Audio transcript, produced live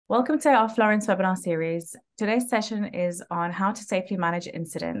Welcome to our Florence webinar series. Today's session is on how to safely manage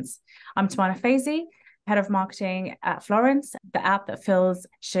incidents. I'm Tamana Faizi, Head of Marketing at Florence, the app that fills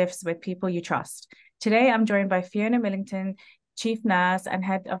shifts with people you trust. Today, I'm joined by Fiona Millington, Chief Nurse and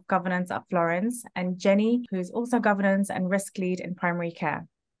Head of Governance at Florence, and Jenny, who's also Governance and Risk Lead in Primary Care.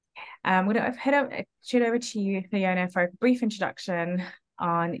 I'm going to head over to you, Fiona, for a brief introduction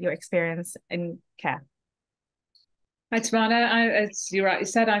on your experience in care. Hi, Tamana. As you rightly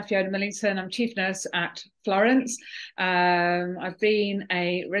said, I'm Fiona Millington. I'm Chief Nurse at Florence. I've been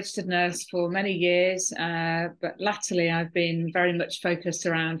a registered nurse for many years, but latterly I've been very much focused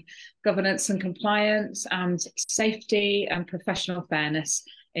around governance and compliance and safety and professional fairness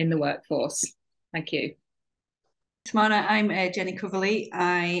in the workforce. Thank you. Tamana, I'm Jenny Coverley.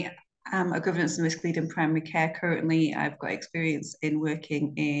 I am a governance and risk lead in primary care currently. I've got experience in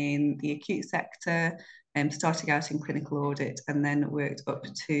working in the acute sector, starting out in clinical audit, and then worked up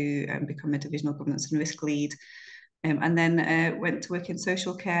to become a divisional governance and risk lead. And then went to work in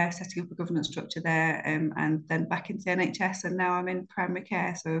social care, setting up a governance structure there, and then back into the NHS, and now I'm in primary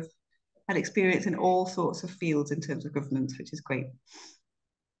care. So I've had experience in all sorts of fields in terms of governance, which is great.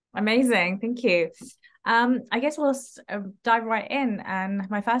 Amazing, thank you. I guess we'll dive right in. And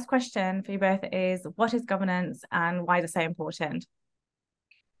my first question for you both is, what is governance and why is it so important?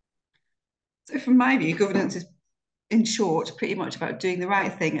 So from my view, governance is, in short, pretty much about doing the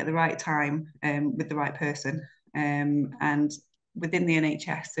right thing at the right time with the right person. And within the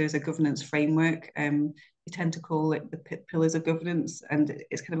NHS, there's a governance framework. We tend to call it the pillars of governance, and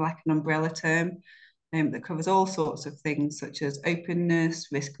it's kind of like an umbrella term that covers all sorts of things such as openness,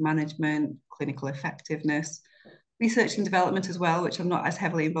 risk management, clinical effectiveness, research and development as well, which I'm not as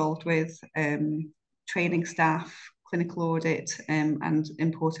heavily involved with, training staff, clinical audit, and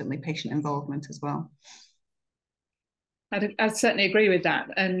importantly, patient involvement as well. I'd certainly agree with that.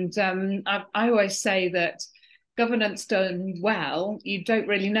 And I always say that governance done well, you don't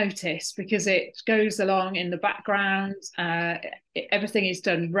really notice because it goes along in the background. Everything is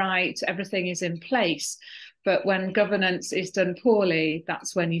done right, everything is in place. But when governance is done poorly,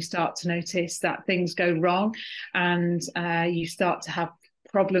 that's when you start to notice that things go wrong, and you start to have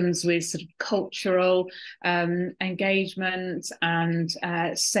problems with sort of cultural engagement and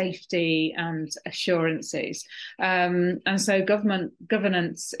safety and assurances. And so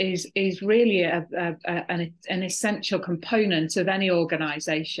governance is really an essential component of any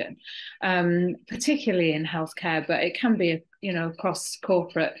organisation, particularly in healthcare, but it can be across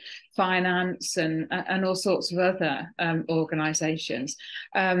corporate finance and all sorts of other organisations.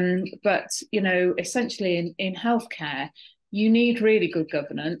 But essentially in healthcare, you need really good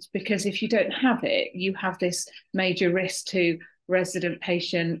governance, because if you don't have it, you have this major risk to resident,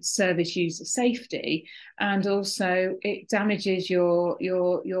 patient, service user safety, and also it damages your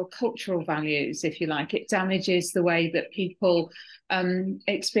cultural values, if you like. It damages the way that people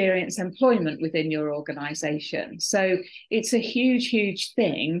experience employment within your organisation. So it's a huge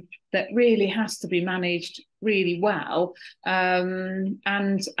thing that really has to be managed really well, and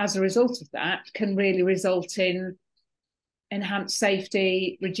as a result of that, can really result in enhanced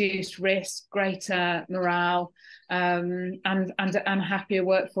safety, reduced risk, greater morale, and a happier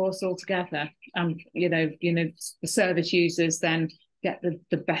workforce altogether. The service users then get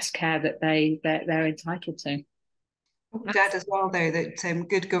the best care that they're entitled to. I would add as well, though, that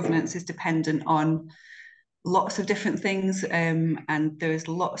good governance is dependent on lots of different things, and there is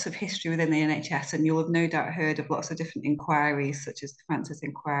lots of history within the NHS, and you'll have no doubt heard of lots of different inquiries, such as the Francis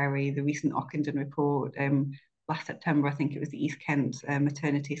inquiry, the recent Ockenden report. Last September, I think it was the East Kent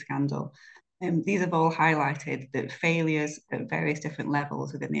maternity scandal. These have all highlighted that failures at various different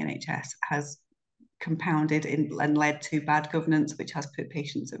levels within the NHS has compounded and led to bad governance, which has put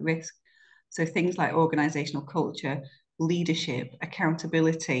patients at risk. So things like organisational culture, leadership,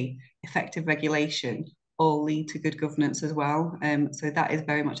 accountability, effective regulation all lead to good governance as well. So that is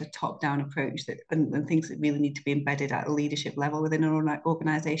very much a top-down approach and things that really need to be embedded at a leadership level within an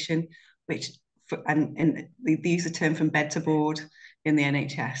organisation, which and they use the term from bed to board in the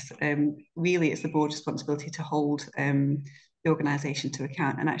NHS. Really, it's the board's responsibility to hold the organisation to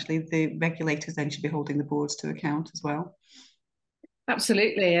account, and actually the regulators then should be holding the boards to account as well.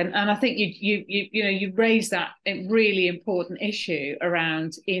 Absolutely, and I think you raised that really important issue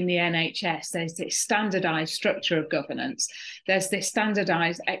around in the NHS. There's this standardised structure of governance. There's this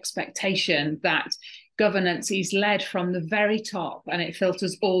standardised expectation that governance is led from the very top, and it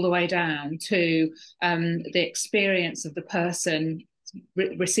filters all the way down to the experience of the person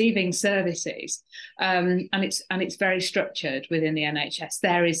receiving services, and it's very structured within the NHS.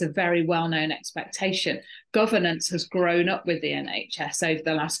 There is a very well-known expectation. Governance has grown up with the NHS over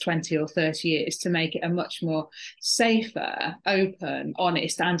the last 20 or 30 years to make it a much more safer, open,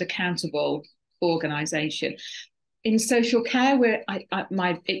 honest and accountable organisation. In social care,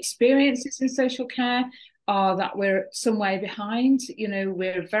 my experiences in social care are that we're some way behind.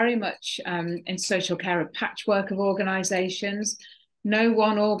 We're very much in social care a patchwork of organisations. No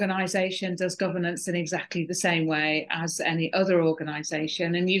one organisation does governance in exactly the same way as any other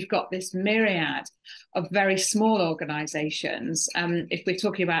organisation, and you've got this myriad of very small organisations. If we're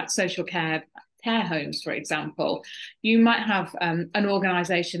talking about social care homes, for example, you might have an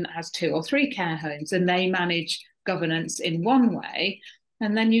organisation that has 2 or 3 care homes, and they manage governance in one way,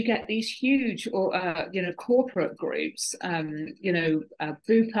 and then you get these huge corporate groups,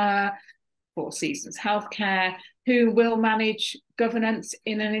 Bupa, Four Seasons Healthcare, who will manage governance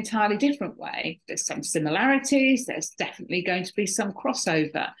in an entirely different way. There's some similarities, there's definitely going to be some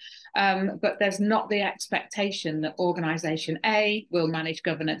crossover, but there's not the expectation that organisation A will manage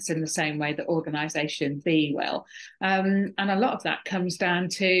governance in the same way that organisation B will. And a lot of that comes down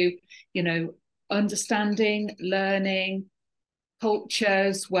to, understanding, learning,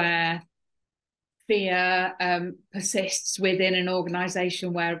 cultures where fear persists within an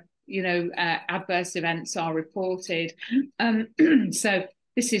organisation where adverse events are reported. So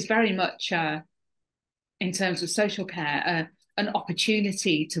this is very much, in terms of social care, an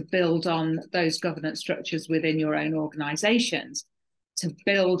opportunity to build on those governance structures within your own organisations, to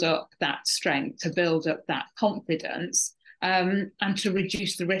build up that strength, to build up that confidence, and to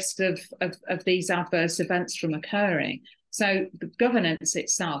reduce the risk of these adverse events from occurring. So the governance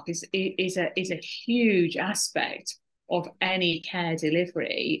itself is a huge aspect of any care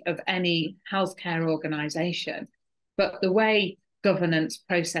delivery of any healthcare organisation. But the way governance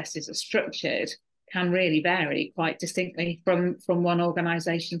processes are structured can really vary quite distinctly from one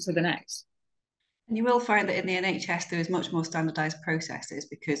organisation to the next. And you will find that in the NHS there is much more standardised processes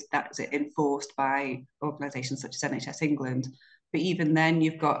because that's enforced by organisations such as NHS England. But even then,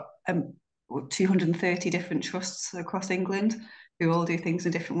 you've got 230 different trusts across England who all do things in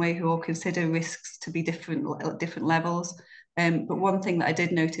a different way, who all consider risks to be different at different levels. But one thing that I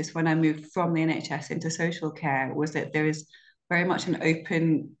did notice when I moved from the NHS into social care was that there is very much an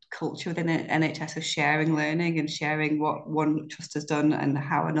open culture within the NHS of sharing learning and sharing what one trust has done and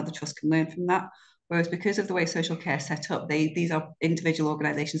how another trust can learn from that. Whereas because of the way social care is set up, these are individual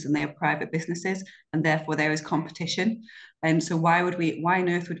organisations and they are private businesses, and therefore there is competition. And so why on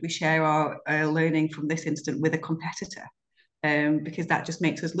earth would we share our learning from this incident with a competitor? Because that just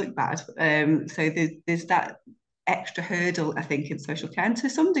makes us look bad. So there's that extra hurdle, I think, in social care, and to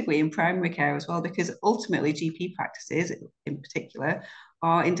some degree in primary care as well, because ultimately GP practices in particular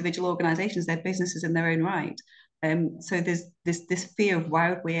are individual organisations, they're businesses in their own right. So there's this fear of why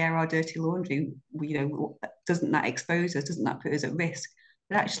would we air our dirty laundry? Doesn't that expose us? Doesn't that put us at risk?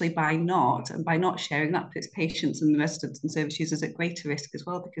 But actually, by not sharing, that puts patients and residents and service users at greater risk as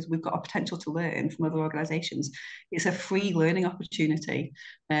well, because we've got a potential to learn from other organisations. It's a free learning opportunity,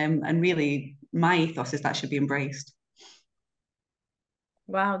 and really, my ethos is that should be embraced.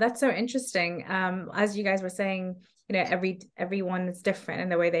 Wow, that's so interesting. As you guys were saying, everyone is different in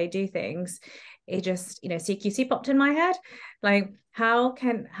the way they do things. It just, CQC popped in my head. Like, how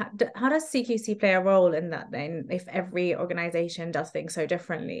does CQC play a role in that then, if every organization does things so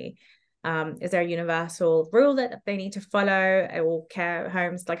differently? Is there a universal rule that they need to follow, or care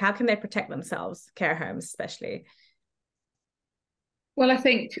homes? Like, how can they protect themselves, care homes especially? Well, I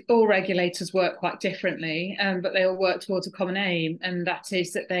think all regulators work quite differently, but they all work towards a common aim, and that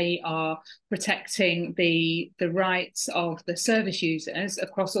is that they are protecting the rights of the service users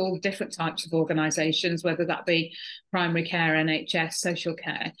across all different types of organisations, whether that be primary care, NHS, social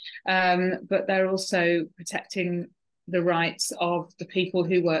care, but they're also protecting the rights of the people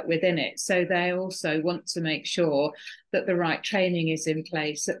who work within it. So they also want to make sure that the right training is in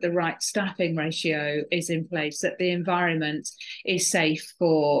place, that the right staffing ratio is in place, that the environment is safe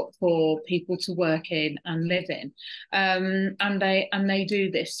for people to work in and live in. And they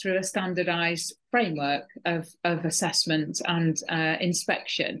do this through a standardised framework of assessment and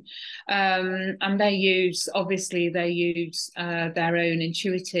inspection. And they use their own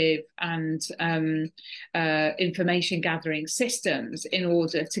intuitive and information gathering systems in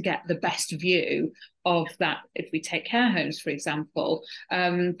order to get the best view of that. If we take care homes, for example,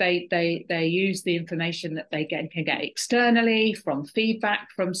 they use the information that they can get externally, from feedback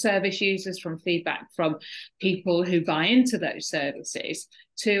from service users, from feedback from people who buy into those services,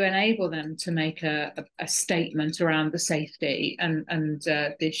 to enable them to make a statement around the safety and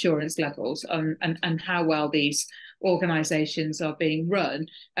the assurance levels, and how well these organisations are being run,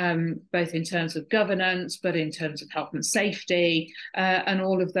 both in terms of governance, but in terms of health and safety, and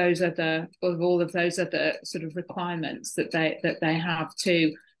all of those other sort of requirements that they have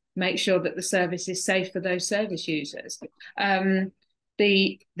to make sure that the service is safe for those service users.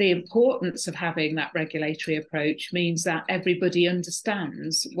 The importance of having that regulatory approach means that everybody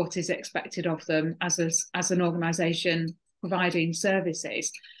understands what is expected of them as an organisation providing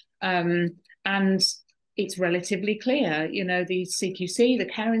services, and it's relatively clear. You know, the CQC, the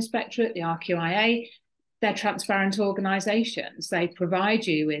Care Inspectorate, the RQIA, they're transparent organisations. They provide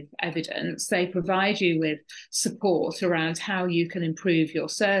you with evidence. They provide you with support around how you can improve your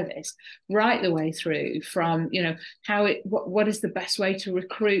service, right the way through from, you know, what is the best way to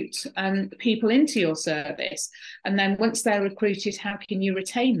recruit people into your service, and then once they're recruited, how can you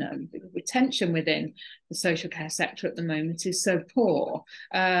retain them? Retention within the social care sector at the moment is so poor,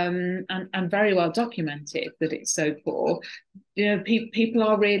 and very well documented that it's so poor. You know, people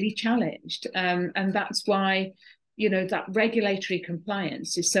are really challenged, and that's why, you know, that regulatory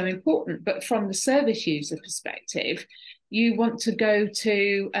compliance is so important. But from the service user perspective, you want to go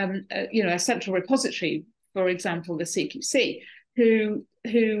to you know, a central repository, for example, the CQC,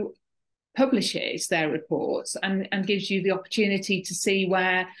 who publishes their reports and gives you the opportunity to see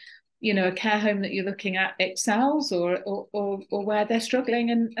where, you know, a care home that you're looking at excels, or where they're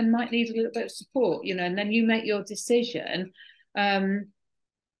struggling and might need a little bit of support, you know, and then you make your decision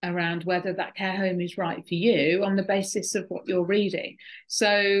around whether that care home is right for you on the basis of what you're reading.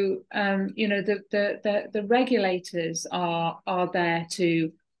 So you know, the regulators are there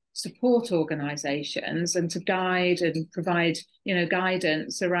to support organisations and to guide and provide, you know,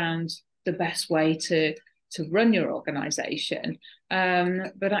 guidance around the best way to run your organisation,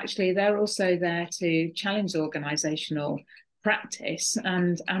 but actually they're also there to challenge organisational practice,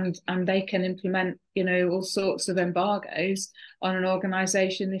 and they can implement, you know, all sorts of embargoes on an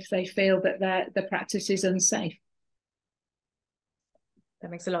organisation if they feel that the practice is unsafe.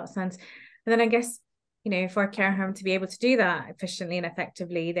 That makes a lot of sense. And then I guess, you know, for a care home to be able to do that efficiently and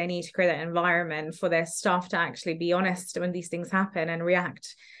effectively, they need to create that environment for their staff to actually be honest when these things happen and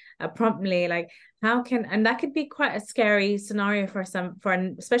react promptly. Like, how can, and that could be quite a scary scenario for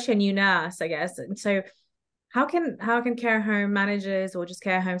especially a new nurse, I guess. And so how can care home managers, or just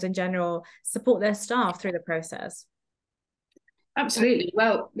care homes in general, support their staff through the process? Absolutely.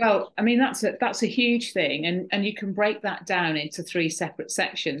 Well, I mean, that's a huge thing, and you can break that down into 3 separate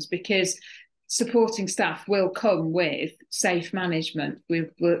sections, because supporting staff will come with safe management,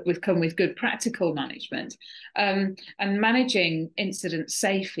 we've come with good practical management, and managing incidents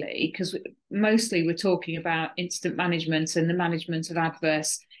safely, because mostly we're talking about incident management and the management of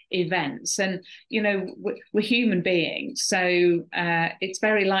adverse events. And, you know, we're human beings, so it's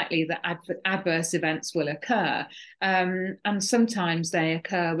very likely that adverse events will occur, and sometimes they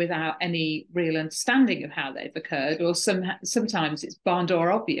occur without any real understanding of how they've occurred, or sometimes it's barn door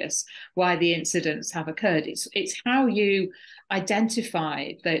obvious why the incidents have occurred. It's how you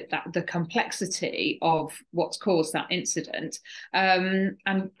identify the complexity of what's caused that incident, and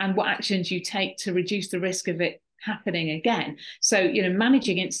what actions you take to reduce the risk of it happening again. So, you know,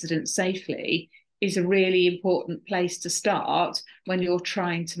 managing incidents safely is a really important place to start when you're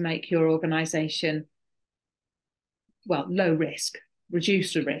trying to make your organisation, well, low risk,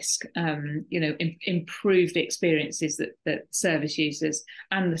 reduce the risk, you know, improve the experiences that service users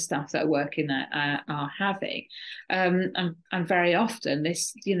and the staff that are working there are having, and very often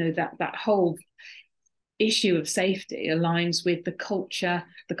this, you know, that whole issue of safety aligns with the culture,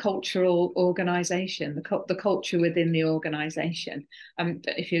 the cultural organisation, the culture within the organisation.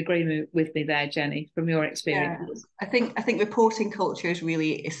 If you agree with me there, Jenny, from your experience. Yeah, I think reporting culture is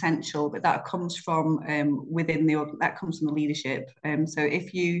really essential, but that comes from within that comes from the leadership. So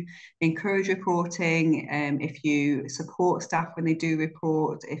if you encourage reporting, if you support staff when they do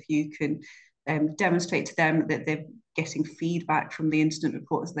report, if you can demonstrate to them that they're getting feedback from the incident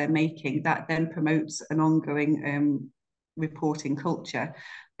reports they're making, that then promotes an ongoing reporting culture.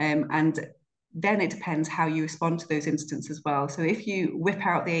 And then it depends how you respond to those incidents as well. So if you whip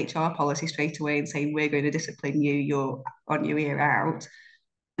out the HR policy straight away and say, we're going to discipline you, you're on your ear out,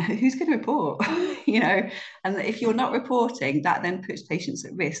 who's going to report? You know, and if you're not reporting, that then puts patients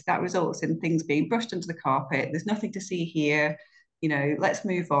at risk. That results in things being brushed under the carpet. There's nothing to see here. you know, let's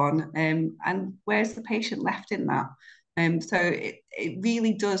move on. And where's the patient left in that? So it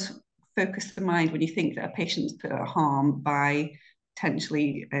really does focus the mind when you think that a patient's put at harm by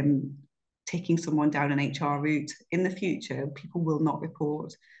potentially taking someone down an HR route. In the future, people will not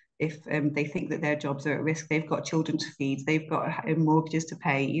report if they think that their jobs are at risk. They've got children to feed, they've got mortgages to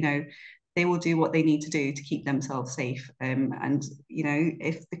pay, you know, they will do what they need to do to keep themselves safe. And, you know,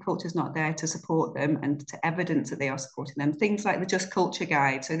 if the culture is not there to support them and to evidence that they are supporting them, things like the Just Culture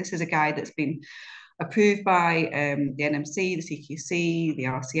Guide. So this is a guide that's been approved by the NMC, the CQC, the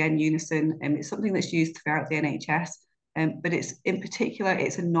RCN, Unison. It's something that's used throughout the NHS. But it's in particular,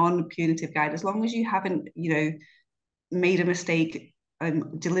 it's a non-punitive guide. As long as you haven't, you know, made a mistake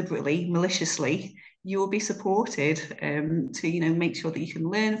deliberately, maliciously, you will be supported to, you know, make sure that you can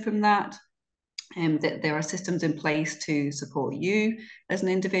learn from that. That there are systems in place to support you as an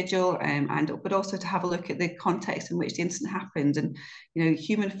individual, but also to have a look at the context in which the incident happened. And, you know,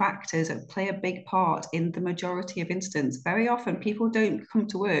 human factors play a big part in the majority of incidents. Very often people don't come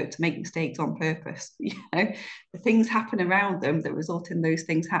to work to make mistakes on purpose. You know, the things happen around them that result in those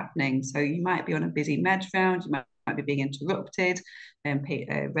things happening. So you might be on a busy med round, you might be being interrupted,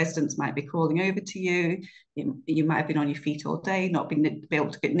 residents might be calling over to you. You might have been on your feet all day, not been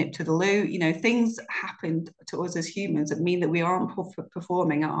able to get nipped to the loo. You know, things happen to us as humans that mean that we aren't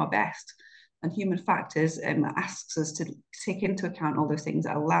performing at our best. And human factors asks us to take into account all those things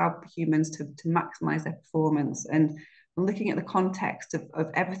that allow humans to maximise their performance. And looking at the context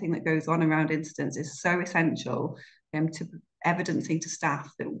of everything that goes on around incidents is so essential to evidencing to staff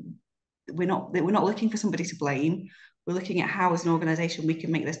that we're not looking for somebody to blame. We're looking at how, as an organisation, we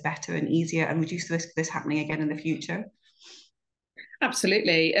can make this better and easier and reduce the risk of this happening again in the future.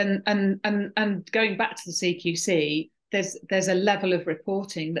 Absolutely, and going back to the CQC, there's a level of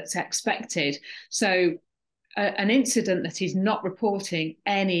reporting that's expected. So an incident that is not reporting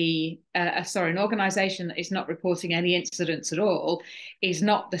any, an organisation that is not reporting any incidents at all is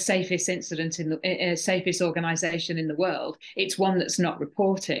not the safest incident in the safest organisation in the world. It's one that's not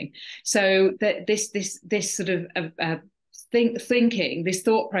reporting. So that this sort of thinking, this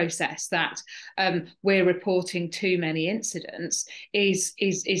thought process that we're reporting too many incidents is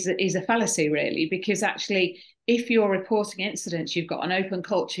a fallacy, really, because actually, if you're reporting incidents, you've got an open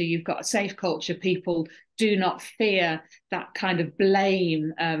culture, you've got a safe culture, people do not fear that kind of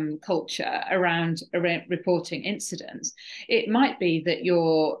blame culture around reporting incidents. It might be that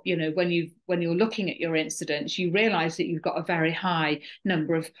you're, you know, when you're looking at your incidents, you realise that you've got a very high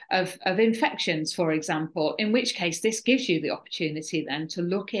number of infections, for example, in which case this gives you the opportunity then to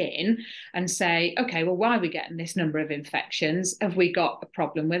look in and say, okay, well, why are we getting this number of infections? Have we got a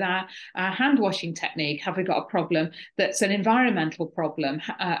problem with our hand washing technique? Have we got a problem that's an environmental problem?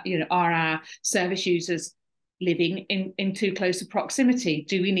 You know, are our service users living in too close a proximity?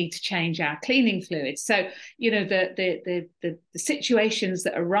 Do we need to change our cleaning fluids? So, you know, the situations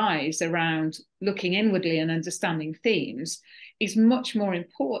that arise around looking inwardly and understanding themes is much more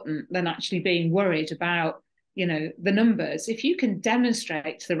important than actually being worried about, you know, the numbers. If you can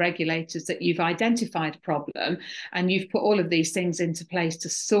demonstrate to the regulators that you've identified a problem and you've put all of these things into place to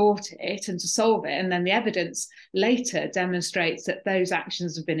sort it and to solve it, and then the evidence later demonstrates that those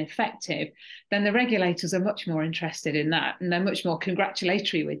actions have been effective, then the regulators are much more interested in that, and they're much more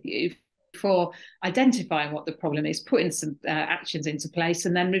congratulatory with you for identifying what the problem is, putting some actions into place,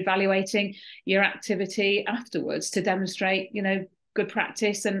 and then reevaluating your activity afterwards to demonstrate, you know, good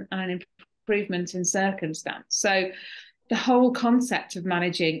practice and improvement in circumstance. So the whole concept of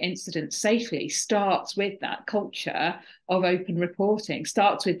managing incidents safely starts with that culture of open reporting,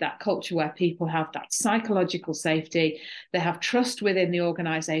 starts with that culture where people have that psychological safety, they have trust within the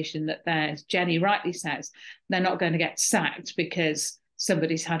organisation that they're, as Jenny rightly says, they're not going to get sacked because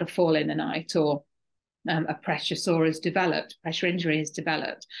somebody's had a fall in the night or a pressure sore has developed, pressure injury has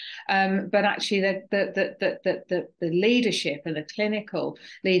developed. But actually the leadership and the clinical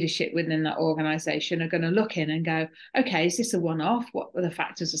leadership within that organisation are going to look in and go, okay, is this a one-off? What are the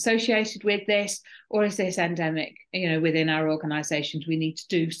factors associated with this? Or is this endemic, you know, within our organisations? We need to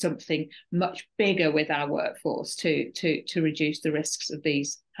do something much bigger with our workforce to reduce the risks of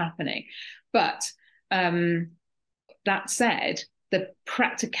these happening. But that said, the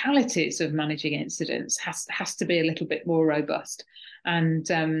practicalities of managing incidents has to be a little bit more robust. And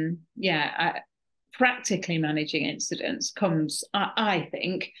practically managing incidents comes, I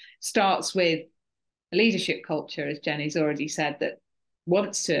think, starts with a leadership culture, as Jenny's already said, that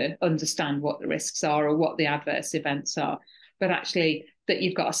wants to understand what the risks are or what the adverse events are. But actually, that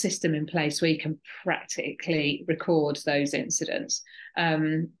you've got a system in place where you can practically record those incidents.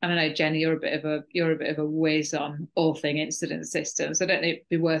 And I know, Jenny, you're a bit of a whiz on all thing incident systems. I don't know if it'd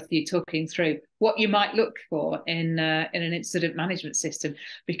be worth you talking through what you might look for in an incident management system,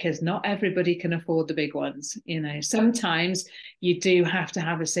 because not everybody can afford the big ones. Sometimes you do have to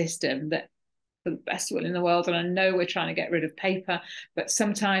have a system that, for the best will in the world, and I know we're trying to get rid of paper, but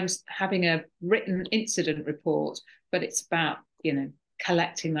sometimes having a written incident report, but it's about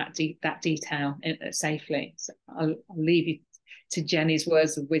collecting that detail safely. So I'll leave you to Jenny's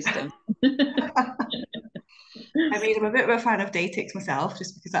words of wisdom. I mean, I'm a bit of a fan of Datix myself,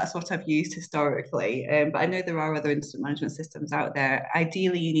 just because that's what I've used historically. But I know there are other incident management systems out there.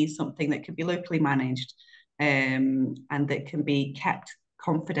 Ideally, you need something that can be locally managed, and that can be kept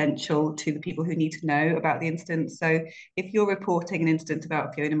confidential to the people who need to know about the incident. So if you're reporting an incident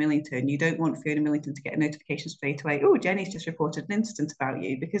about Fiona Millington, you don't want Fiona Millington to get a notification straight away, oh, Jenny's just reported an incident about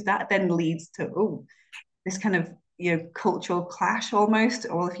you, because that then leads to, oh, this kind of cultural clash almost.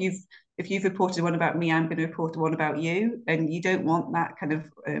 Or if you've reported one about me, I'm going to report one about you, and you don't want that kind of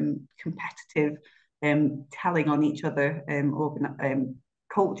competitive telling on each other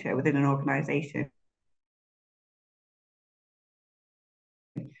culture within an organisation.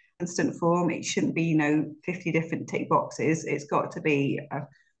 Instant form, it shouldn't be 50 different tick boxes. It's got to be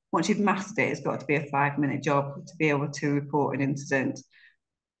once you've mastered it, it's got to be a 5-minute job to be able to report an incident,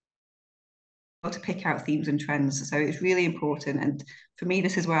 to pick out themes and trends. So it's really important, and for me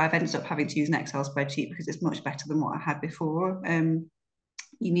this is where I've ended up having to use an Excel spreadsheet, because it's much better than what I had before.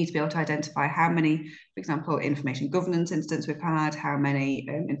 You need to be able to identify how many, for example, information governance incidents we've had, how many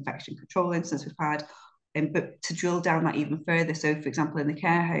infection control incidents we've had, but to drill down that even further. So, for example, in the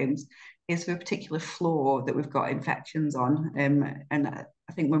care homes, is there a particular floor that we've got infections on? And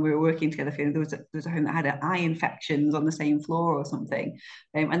I think when we were working together, Fiona, there was a home that had eye infections on the same floor or something.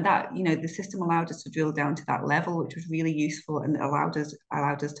 And that, the system allowed us to drill down to that level, which was really useful, and allowed us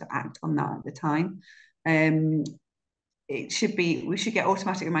to act on that at the time. We should get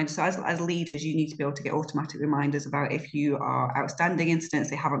automatic reminders. So as leaders, you need to be able to get automatic reminders about if you are outstanding incidents,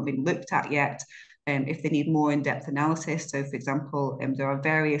 they haven't been looked at yet, if they need more in-depth analysis. So, for example, there are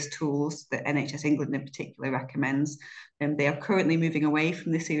various tools that NHS England in particular recommends. They are currently moving away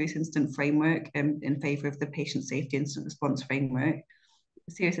from the serious incident framework in favour of the patient safety incident response framework.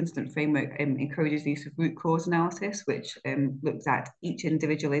 The serious incident framework encourages the use of root cause analysis, which looks at each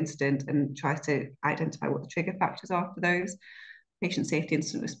individual incident and tries to identify what the trigger factors are for those. Patient safety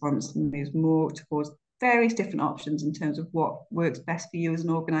incident response moves more towards various different options in terms of what works best for you as an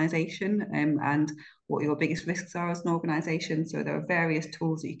organisation, and what your biggest risks are as an organisation. So there are various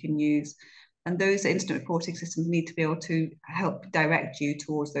tools that you can use, and those incident reporting systems need to be able to help direct you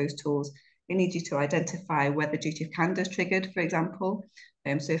towards those tools. They need you to identify whether duty of candour is triggered, for example.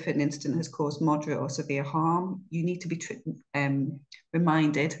 So if an incident has caused moderate or severe harm, you need to be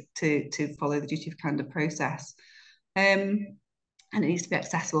reminded to follow the duty of candour process. And it needs to be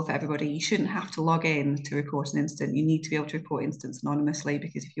accessible for everybody. You shouldn't have to log in to report an incident. You need to be able to report incidents anonymously,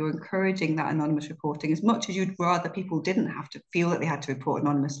 because if you're encouraging that anonymous reporting, as much as you'd rather people didn't have to feel that they had to report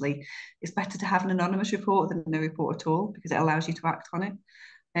anonymously, it's better to have an anonymous report than no report at all, because it allows you to act on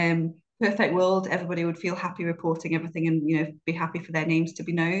it. Perfect world, everybody would feel happy reporting everything and be happy for their names to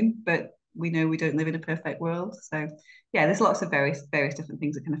be known, but we know we don't live in a perfect world. So yeah, there's lots of various different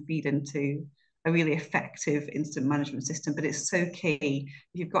things that kind of feed into a really effective incident management system. But it's so key,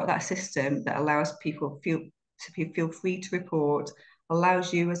 if you've got that system that allows people feel free to report,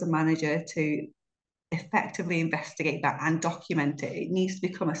 allows you as a manager to effectively investigate that and document it. It needs to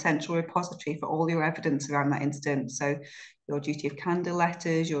become a central repository for all your evidence around that incident. So your duty of candour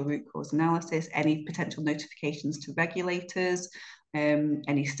letters, your root cause analysis, any potential notifications to regulators,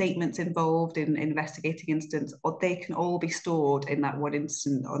 any statements involved in investigating incidents, or they can all be stored in that one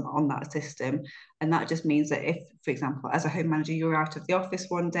instance on that system. And that just means that if, for example, as a home manager, you're out of the office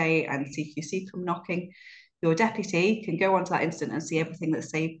one day and CQC come knocking, your deputy can go onto that incident and see everything that's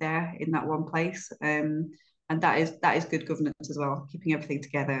saved there in that one place. And that is good governance as well, keeping everything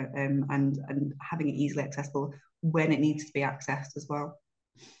together, and having it easily accessible when it needs to be accessed as well.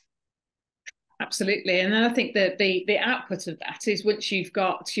 Absolutely. And then I think that the output of that is once you've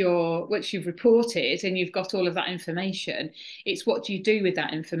reported and you've got all of that information, it's what do you do with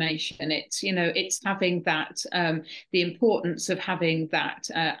that information? It's having that, the importance of having that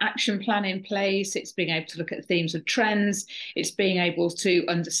action plan in place. It's being able to look at themes of trends. It's being able to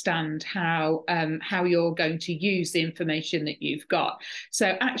understand how you're going to use the information that you've got.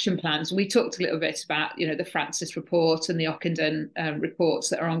 So action plans, we talked a little bit about, the Francis report and the Ockenden reports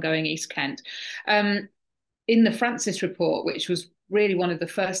that are ongoing East Kent. In the Francis report, which was really one of the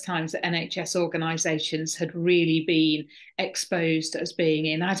first times that NHS organisations had really been exposed as being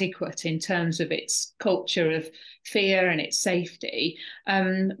inadequate in terms of its culture of fear and its safety.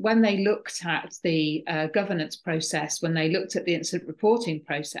 When they looked at the governance process, when they looked at the incident reporting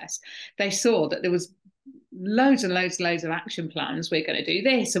process, they saw that there was loads and loads and loads of action plans. We're going to do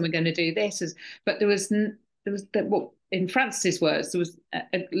this and we're going to do this, but there was well, in Francis's words, there was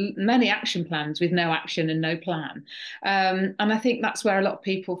many action plans with no action and no plan. And I think that's where a lot of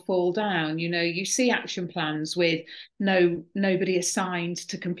people fall down. You know, you see action plans with nobody assigned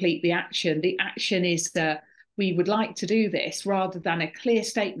to complete the action. The action is that we would like to do this, rather than a clear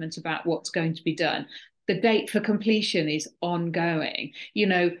statement about what's going to be done. The date for completion is ongoing. You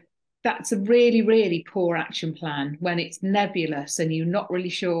know, that's a really, really poor action plan when it's nebulous and you're not really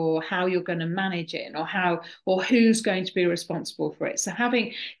sure how you're going to manage it or who's going to be responsible for it. So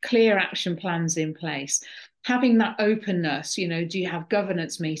having clear action plans in place, having that openness, you know, do you have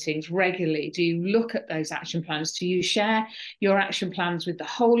governance meetings regularly? Do you look at those action plans? Do you share your action plans with the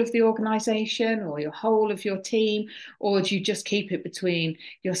whole of the organisation or your whole of your team? Or do you just keep it between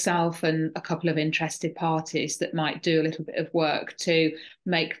yourself and a couple of interested parties that might do a little bit of work to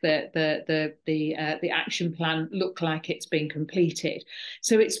make the action plan look like it's been completed?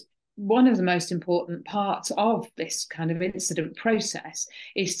 So it's one of the most important parts of this kind of incident process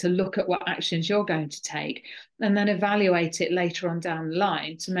is to look at what actions you're going to take and then evaluate it later on down the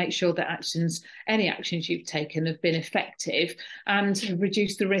line to make sure that any actions you've taken have been effective and have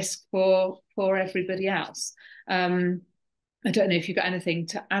reduced the risk for everybody else. I don't know if you've got anything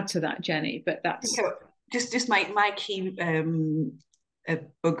to add to that, Jenny, but that's just my key a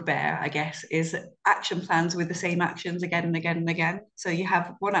bugbear, I guess, is action plans with the same actions again and again and again. So you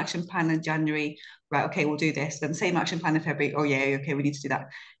have one action plan in January, right, okay, we'll do this. Then same action plan in February, oh yeah, okay, we need to do that.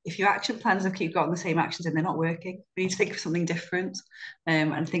 If your action plans have keep gotten the same actions and they're not working, we need to think of something different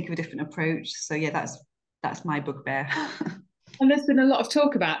and think of a different approach. So yeah, that's my bugbear. And there's been a lot of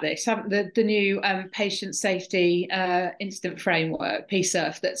talk about this, haven't the new patient safety incident framework,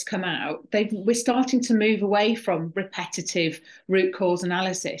 PSIRF, that's come out. We're starting to move away from repetitive root cause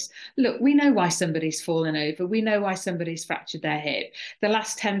analysis. Look, we know why somebody's fallen over. We know why somebody's fractured their hip. The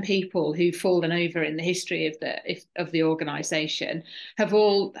last 10 people who've fallen over in the history of the organisation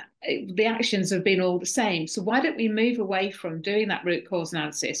the actions have been all the same. So why don't we move away from doing that root cause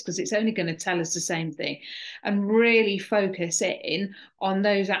analysis, because it's only going to tell us the same thing, and really focus in on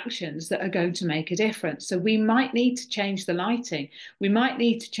those actions that are going to make a difference. So we might need to change the lighting. We might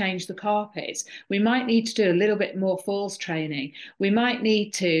need to change the carpets. We might need to do a little bit more falls training. We might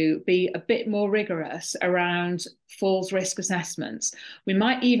need to be a bit more rigorous around falls risk assessments. We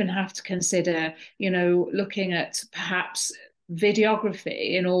might even have to consider, you know, looking at perhaps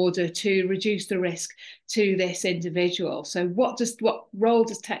videography in order to reduce the risk to this individual. So what role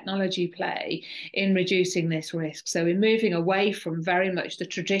does technology play in reducing this risk? So we're moving away from very much the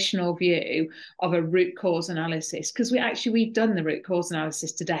traditional view of a root cause analysis, because we've done the root cause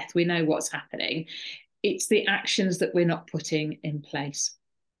analysis to death. We know what's happening. It's the actions that we're not putting in place.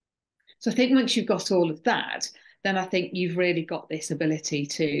 So I think once you've got all of that, then I think you've really got this ability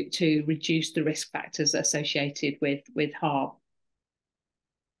to reduce the risk factors associated with harm.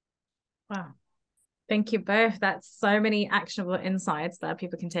 Wow. Thank you both. That's so many actionable insights that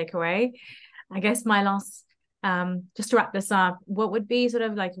people can take away. I guess my last, just to wrap this up, what would be sort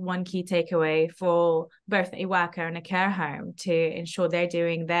of like one key takeaway for both a worker and a care home to ensure they're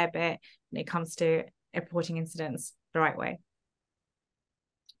doing their bit when it comes to reporting incidents the right way?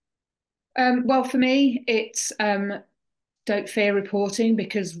 Well, for me, it's don't fear reporting,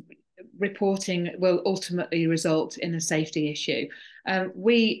 because reporting will ultimately result in a safety issue.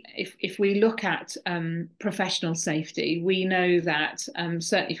 If we look at professional safety, we know that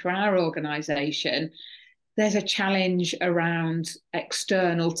certainly for our organisation, there's a challenge around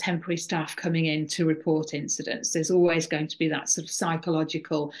external temporary staff coming in to report incidents. There's always going to be that sort of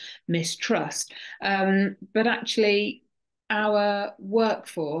psychological mistrust. But actually, our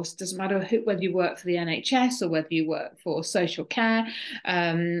workforce, doesn't matter whether you work for the NHS or whether you work for social care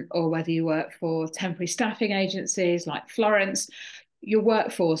or whether you work for temporary staffing agencies like Florence, your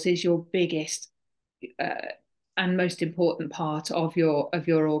workforce is your biggest and most important part of your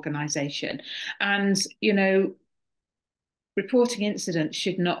organisation. And, you know, reporting incidents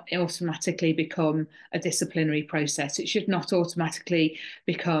should not automatically become a disciplinary process. It should not automatically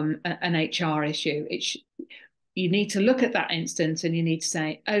become an HR issue. You need to look at that instance and you need to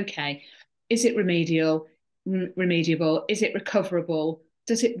say, okay, is it remediable? Is it recoverable?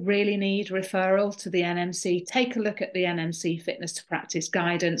 Does it really need referral to the NMC? Take a look at the NMC fitness to practice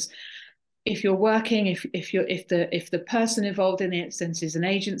guidance. if you're working, if the person involved in the instance is an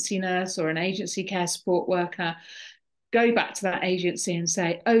agency nurse or an agency care support worker, go back to that agency and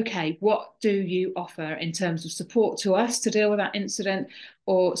say, okay, what do you offer in terms of support to us to deal with that incident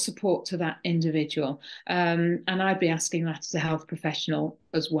or support to that individual? And I'd be asking that as a health professional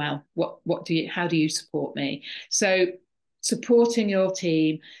as well. How do you support me? So supporting your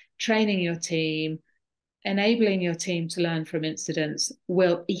team, training your team, enabling your team to learn from incidents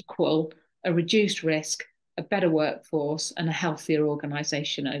will equal a reduced risk, a better workforce, and a healthier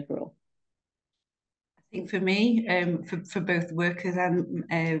organisation overall. I think for me, for both workers and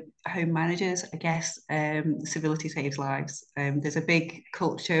home managers, I guess civility saves lives. There's a big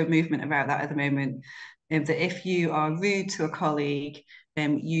culture movement about that at the moment. That if you are rude to a colleague, they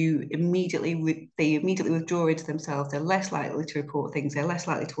immediately withdraw into themselves. They're less likely to report things. They're less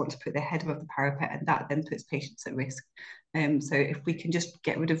likely to want to put their head above the parapet, and that then puts patients at risk. So if we can just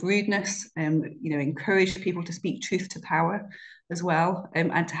get rid of rudeness, encourage people to speak truth to power as well,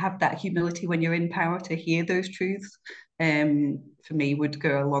 and to have that humility when you're in power to hear those truths, for me would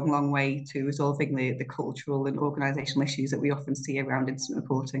go a long, long way to resolving the cultural and organisational issues that we often see around incident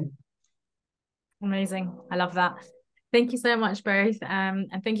reporting. Amazing. I love that. Thank you so much, both. And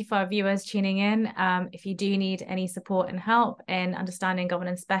thank you for our viewers tuning in. If you do need any support and help in understanding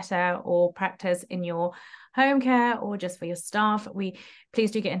governance better or practice in your home care or just for your staff,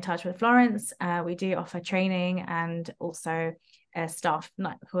 please do get in touch with Florence. We do offer training and also staff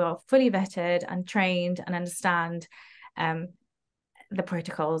who are fully vetted and trained and understand the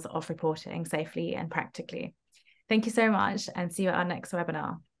protocols of reporting safely and practically. Thank you so much, and see you at our next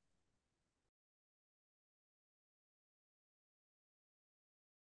webinar.